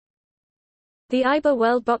The AIBA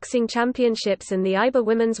World Boxing Championships and the AIBA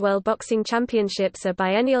Women's World Boxing Championships are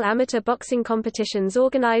biennial amateur boxing competitions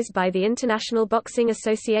organized by the International Boxing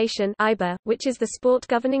Association (AIBA), which is the sport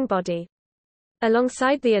governing body.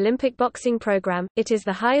 Alongside the Olympic boxing program, it is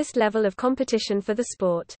the highest level of competition for the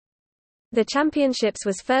sport. The championships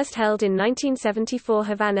was first held in 1974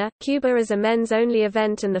 Havana, Cuba as a men's-only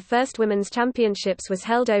event, and the first women's championships was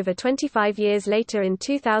held over 25 years later in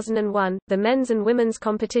 2001. The men's and women's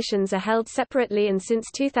competitions are held separately, and since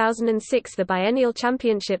 2006 the biennial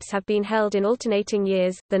championships have been held in alternating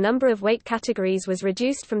years. The number of weight categories was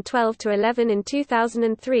reduced from 12 to 11 in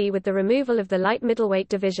 2003 with the removal of the light middleweight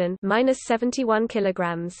division, -71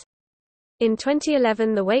 kilograms. In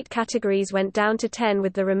 2011 the weight categories went down to 10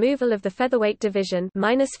 with the removal of the featherweight division,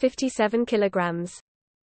 -57 kilograms.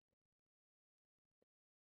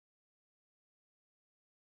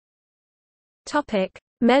 Topic: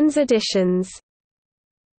 Men's editions.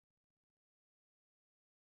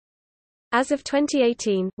 As of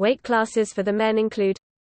 2018, weight classes for the men include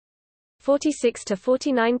 46 to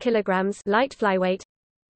 49 kilograms light flyweight,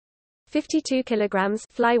 52 kilograms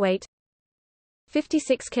flyweight,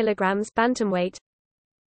 56 kilograms bantamweight,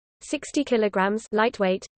 60 kilograms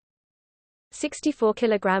lightweight, 64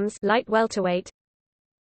 kilograms light welterweight,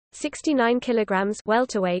 69 kilograms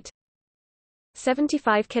welterweight,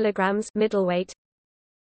 75 kilograms middleweight,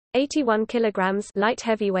 81 kilograms light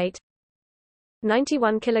heavyweight,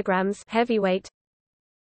 91 kilograms heavyweight,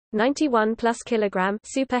 91 plus kilogram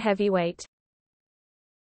super heavyweight.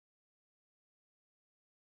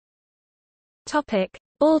 Topic: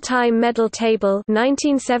 All-time medal table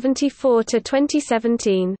 1974 to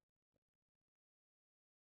 2017.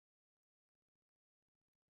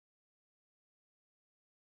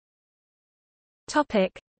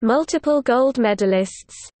 Topic: Multiple gold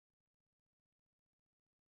medalists.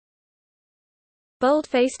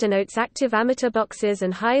 Boldface denotes active amateur boxers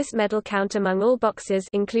and highest medal count among all boxers,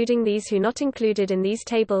 including these who not included in these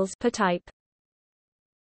tables per type.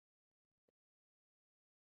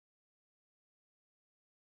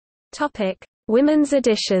 Topic: Women's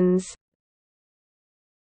editions.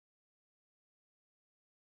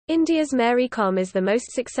 India's Mary Kom is the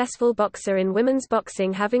most successful boxer in women's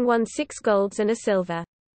boxing, having won 6 golds and a silver.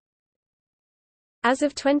 As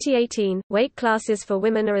of 2018, weight classes for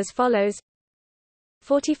women are as follows: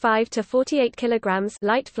 45 to 48 kilograms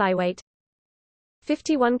light flyweight,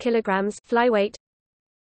 51 kilograms flyweight,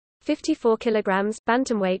 54 kilograms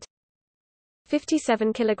bantamweight,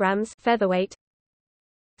 57 kilograms featherweight,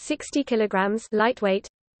 60 kilograms lightweight,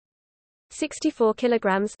 64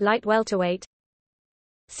 kilograms light welterweight,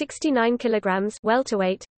 69 kilograms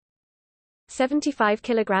welterweight, 75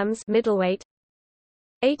 kilograms middleweight,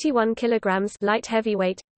 81 kilograms light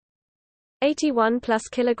heavyweight, 81 plus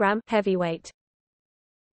kilogram heavyweight.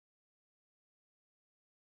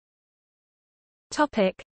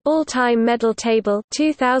 Topic: All-time medal table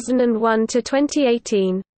 2001 to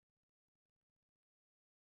 2018.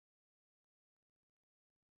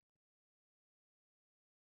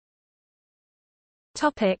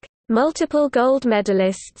 Topic: Multiple gold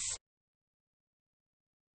medalists.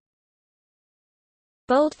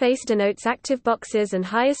 Boldface denotes active boxers and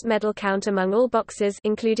highest medal count among all boxers,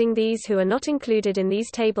 including these who are not included in these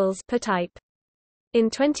tables per type. In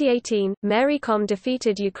 2018, Mary Kom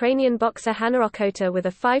defeated Ukrainian boxer Hanna Okota with a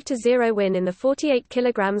 5-0 win in the 48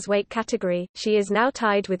 kg weight category. She is now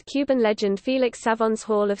tied with Cuban legend Felix Savon's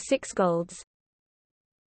haul of 6 golds.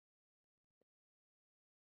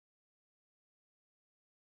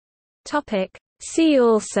 See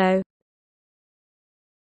also: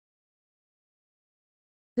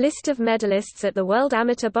 List of medalists at the World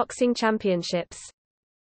Amateur Boxing Championships.